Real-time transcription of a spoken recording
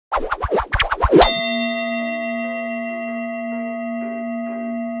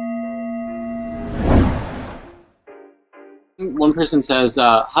One person says,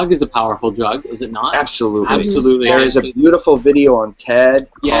 hug is a powerful drug, is it not? Absolutely. Absolutely. There is a beautiful video on TED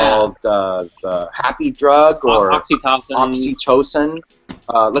called the Happy Drug or Oxytocin.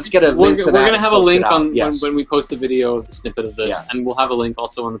 Let's get a link to that. We're going to have a link on when we post the video of the snippet of this, and we'll have a link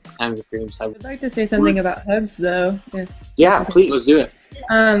also on the Time of Freedom site. I'd like to say something about hugs, though. Yeah, please. Let's do it.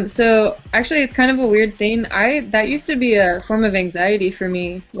 So actually, it's kind of a weird thing. That used to be a form of anxiety for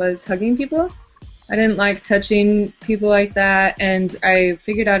me, was hugging people. I didn't like touching people like that, and I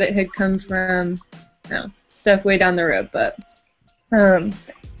figured out it had come from stuff way down the road. But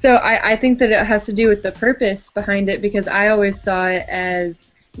so I think that it has to do with the purpose behind it, because I always saw it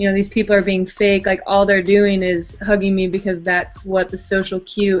as, you know, these people are being fake, like all they're doing is hugging me because that's what the social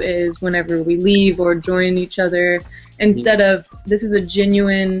cue is whenever we leave or join each other, instead of this is a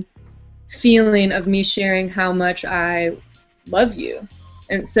genuine feeling of me sharing how much I love you.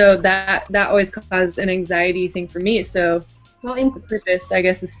 And so that always caused an anxiety thing for me. So the purpose, I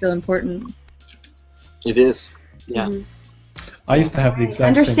guess, is still important. It is. Yeah. I used to have the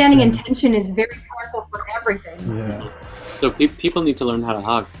exact Understanding same thing. intention is very powerful for everything. Yeah. So people need to learn how to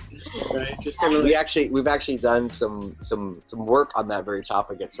hug. Right? We've actually done some work on that very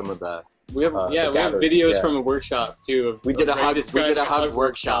topic at some of the. We have videos from a workshop too. We did a hug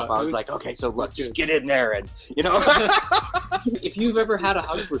workshop. I was like, okay, so let's just get in there and If you've ever had a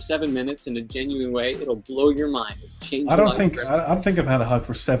hug for 7 minutes in a genuine way, it'll blow your mind. It'll change your life. I don't think I've had a hug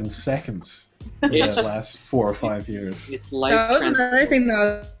for 7 seconds in the last 4 or 5 years. It's life. That was another thing that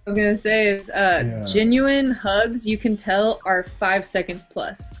I was gonna say is genuine hugs, you can tell, are 5 seconds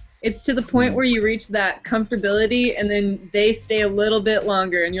plus. It's to the point where you reach that comfortability, and then they stay a little bit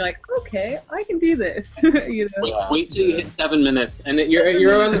longer, and you're like, okay, I can do this. You know? Wait till you hit 7 minutes, and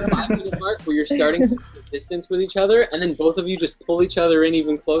you're on the 5-minute mark where you're starting to distance with each other, and then both of you just pull each other in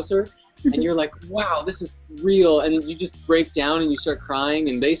even closer, and you're like, wow, this is real, and you just break down and you start crying,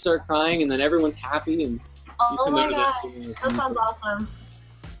 and they start crying, and then everyone's happy, and oh my god, that sounds awesome.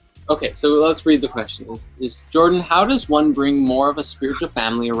 Okay, so let's read the question. Is Jordan, how does one bring more of a spiritual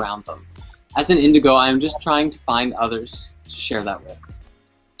family around them? As an indigo, I am just trying to find others to share that with.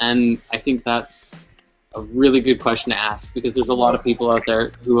 And I think that's a really good question to ask, because there's a lot of people out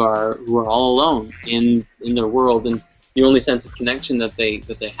there who are all alone in their world, and the only sense of connection that they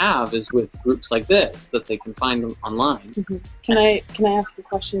have is with groups like this that they can find online. Mm-hmm. Can I ask a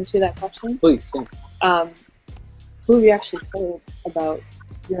question to that question? Please. Yeah. Who have you actually told about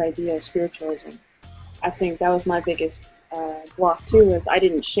your idea of spiritualism? I think that was my biggest block too, was I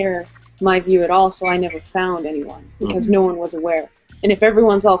didn't share my view at all, so I never found anyone, because no one was aware. And if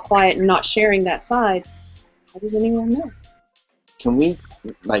everyone's all quiet and not sharing that side, how does anyone know? Can we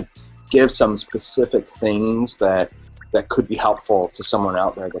give some specific things that could be helpful to someone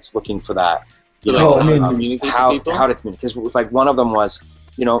out there that's looking for that? How to communicate? Because one of them was,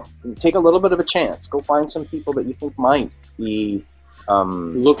 take a little bit of a chance. Go find some people that you think might be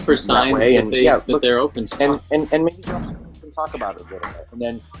look for signs that they're open to, and maybe can talk about it a little bit. And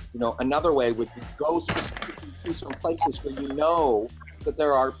then another way would be go specifically to some places where you know that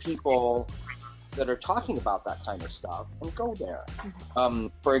there are people that are talking about that kind of stuff, and go there.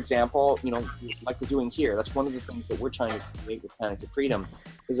 For example, like we're doing here, that's one of the things that we're trying to create with Planet of Freedom,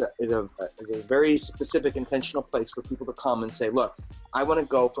 is a very specific, intentional place for people to come and say, look, I want to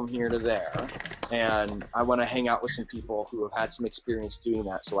go from here to there, and I want to hang out with some people who have had some experience doing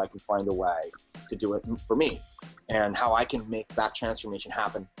that, so I can find a way to do it for me, and how I can make that transformation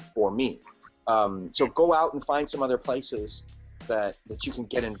happen for me. So go out and find some other places that you can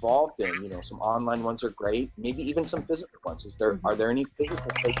get involved in. Some online ones are great. Maybe even some physical ones. Are there any physical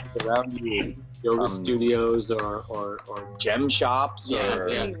places around you? Yoga studios or gem shops?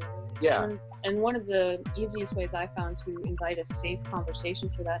 Yeah. And one of the easiest ways I found to invite a safe conversation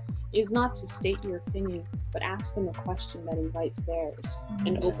for that is not to state your opinion, but ask them a question that invites theirs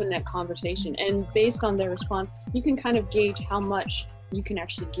and open that conversation. And based on their response, you can kind of gauge how much you can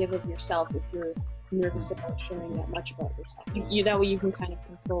actually give of yourself if you're nervous about sharing that much about yourself. That way you can kind of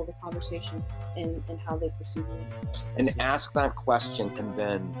control the conversation and how they perceive you. And ask that question and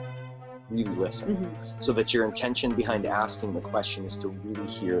then really listen, so that your intention behind asking the question is to really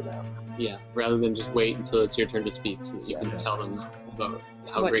hear them. Yeah, rather than just wait until it's your turn to speak, so that you can tell them about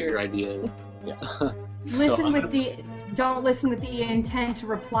how great your idea is. Don't listen with the intent to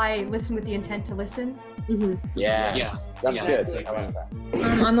reply, listen with the intent to listen. That's good. I like that.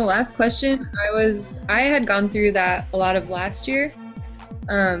 On the last question, I had gone through that a lot of last year,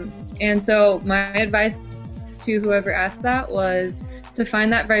 and so my advice to whoever asked that was to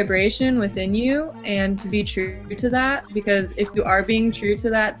find that vibration within you and to be true to that, because if you are being true to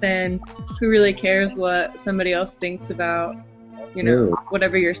that, then who really cares what somebody else thinks about you know,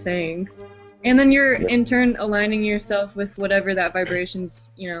 whatever you're saying. And then you're in turn aligning yourself with whatever that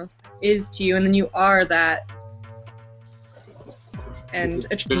vibrations, you know, is to you, and then you are that, and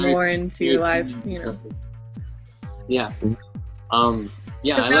attract more into your life, you know. Yeah.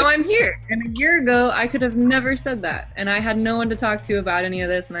 Yeah. Because now I'm here, and a year ago I could have never said that, and I had no one to talk to about any of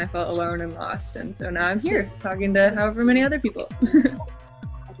this, and I felt alone and lost, and so now I'm here talking to however many other people.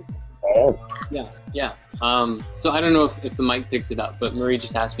 Yeah. So I don't know if the mic picked it up, but Marie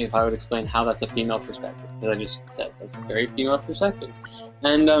just asked me if I would explain how that's a female perspective. Because I just said that's a very female perspective.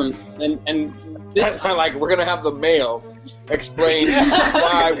 And this like we're gonna have the male explain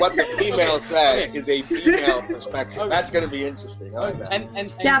why what the female said is a female perspective. Okay. That's gonna be interesting. I like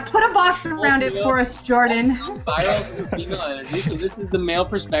that. Yeah, put a box around it for us, Jordan. Spirals of female energy. So this is the male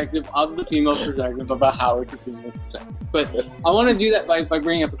perspective of the female perspective about how it's a female perspective. But I want to do that by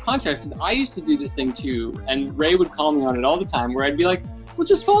bringing up a contrast, because I used to do this thing too, and Ray would call me on it all the time, where I'd be like, "Well,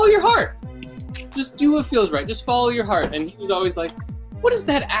 just follow your heart. Just do what feels right. Just follow your heart." And he was always like, "What does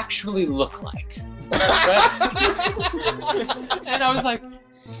that actually look like?" And I was like,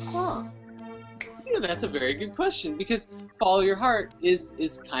 "Huh. You know, that's a very good question, because follow your heart is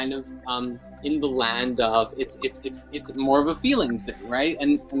kind of in the land of it's more of a feeling thing, right?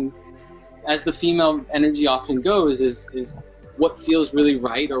 And as the female energy often goes, is what feels really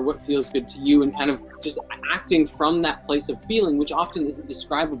right or what feels good to you, and kind of just acting from that place of feeling, which often isn't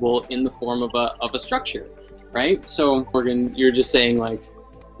describable in the form of a structure, right? So Morgan, you're just saying, like,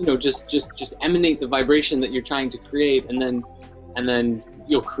 you know, just emanate the vibration that you're trying to create, and then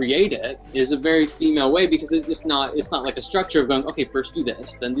you'll create it, is a very female way, because it's not like a structure of going, okay, first do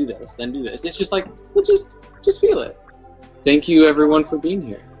this, then do this, then do this. It's just like, well, just feel it. Thank you everyone for being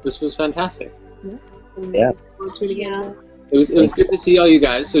here. This was fantastic. Yeah. It was good to see all you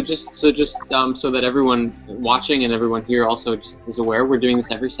guys. So so that everyone watching and everyone here also just is aware, we're doing this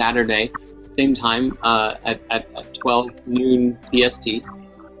every Saturday, same time, at 12 noon PST.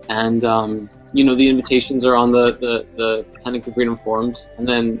 And you know, the invitations are on the Panic to Freedom forums,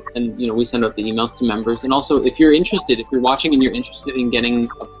 and you know, we send out the emails to members. And also, if you're watching and you're interested in getting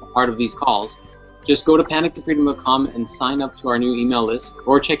a part of these calls, just go to panictofreedom.com and sign up to our new email list,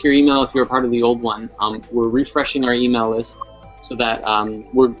 or check your email if you're a part of the old one. We're refreshing our email list so that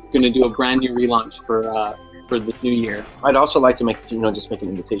we're going to do a brand new relaunch for this new year. I'd also like to make an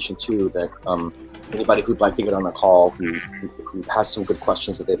invitation too, that anybody who'd like to get on a call, who has some good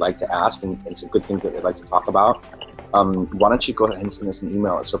questions that they'd like to ask and some good things that they'd like to talk about, why don't you go ahead and send us an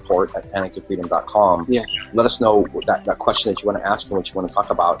email at support@panictofreedom.com. Yeah. Let us know that question that you want to ask and what you want to talk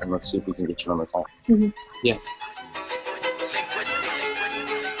about, and let's see if we can get you on the call. Mm-hmm. Yeah.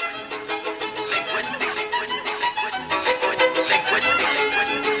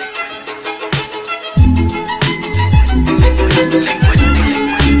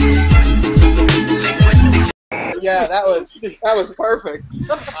 Yeah, that was perfect.